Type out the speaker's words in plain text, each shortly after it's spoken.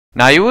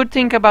Now you would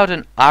think about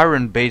an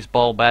iron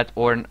baseball bat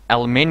or an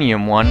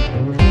aluminium one.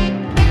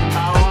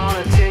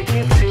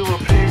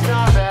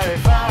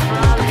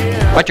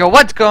 But yo,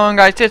 what's going on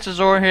guys, it's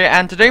Azorr here,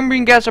 and today I'm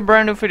bringing you guys a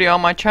brand new video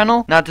on my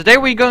channel. Now today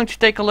we're going to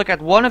take a look at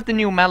one of the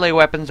new melee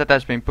weapons that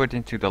has been put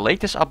into the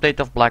latest update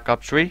of Black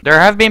Ops 3. There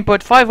have been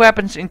put 5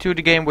 weapons into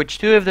the game, which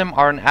 2 of them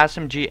are an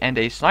SMG and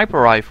a sniper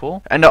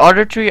rifle. And the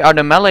other 3 are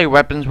the melee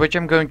weapons, which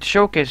I'm going to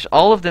showcase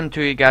all of them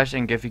to you guys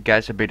and give you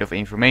guys a bit of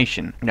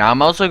information. Now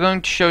I'm also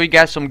going to show you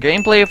guys some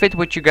gameplay of it,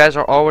 which you guys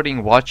are already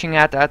watching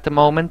at the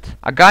moment.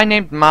 A guy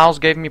named Miles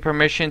gave me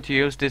permission to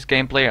use this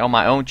gameplay on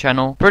my own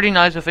channel. Pretty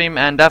nice of him,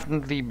 and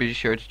definitely be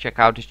sure to check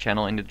out his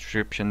channel in the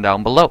description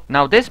down below.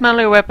 Now this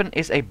melee weapon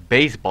is a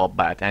baseball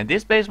bat, and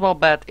this baseball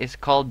bat is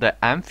called the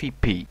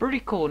MVP.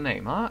 Pretty cool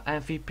name, huh?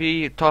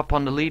 MVP, top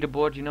on the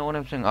leaderboard, you know what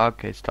I'm saying?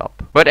 Okay,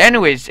 stop. But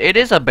anyways, it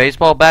is a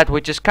baseball bat,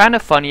 which is kind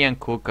of funny and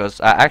cool, because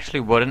I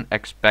actually wouldn't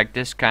expect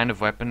this kind of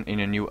weapon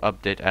in a new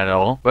update at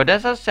all. But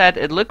as I said,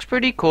 it looks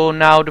pretty cool.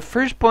 Now the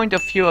first point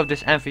of view of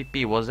this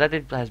MVP was that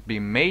it has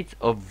been made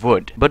of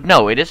wood. But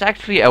no, it is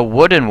actually a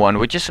wooden one,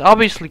 which is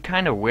obviously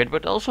kind of weird,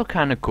 but also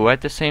kind of cool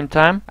at the same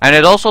time. And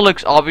it also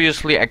looks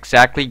obviously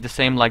exactly the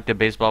same like the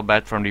baseball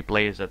bat from the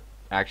players that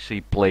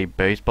actually play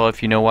baseball,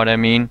 if you know what I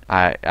mean.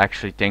 I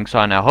actually think so,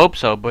 and I hope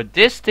so. But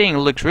this thing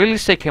looks really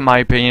sick in my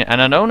opinion,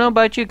 and I don't know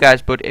about you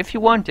guys, but if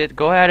you want it,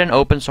 go ahead and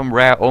open some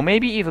rare or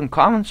maybe even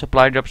common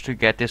supply drops to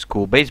get this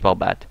cool baseball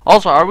bat.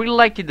 Also, I really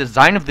like the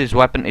design of this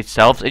weapon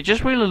itself. It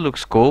just really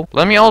looks cool.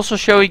 Let me also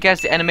show you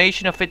guys the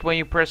animation of it when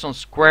you press on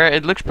square.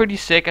 It looks pretty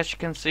sick, as you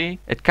can see.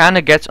 It kind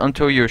of gets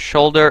onto your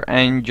shoulder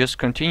and just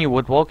continue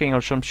with walking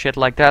or some shit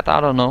like that.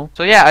 I don't know.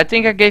 So yeah, I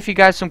think I gave you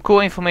guys some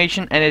cool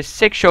information and a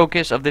sick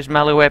showcase of this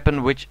melee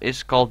weapon, which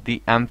is called the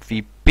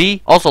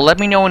MVP. Also, let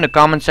me know in the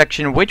comment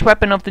section which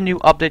weapon of the new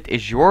update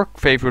is your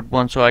favorite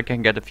one, so I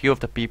can get a few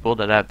of the people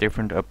that have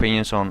different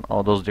opinions on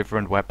all those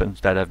different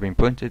weapons that have been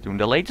printed in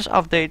the latest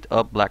update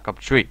of Black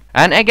Ops 3.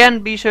 And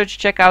again, be sure to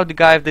check out the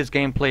guy of this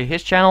gameplay,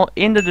 his channel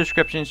in the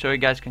description, so you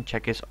guys can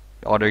check his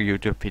other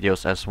YouTube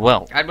videos as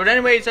well. Alright, but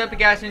anyways, I hope you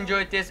guys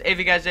enjoyed this. If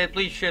you guys did,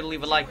 please sure to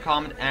leave a like,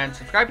 comment, and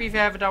subscribe if you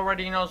haven't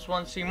already and also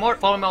want to see more.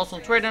 Follow me also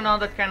on Twitter and all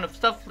that kind of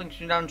stuff. Links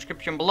down in the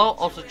description below.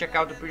 Also check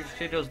out the previous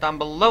videos down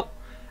below.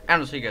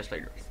 And I'll see you guys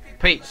later.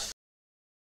 Peace.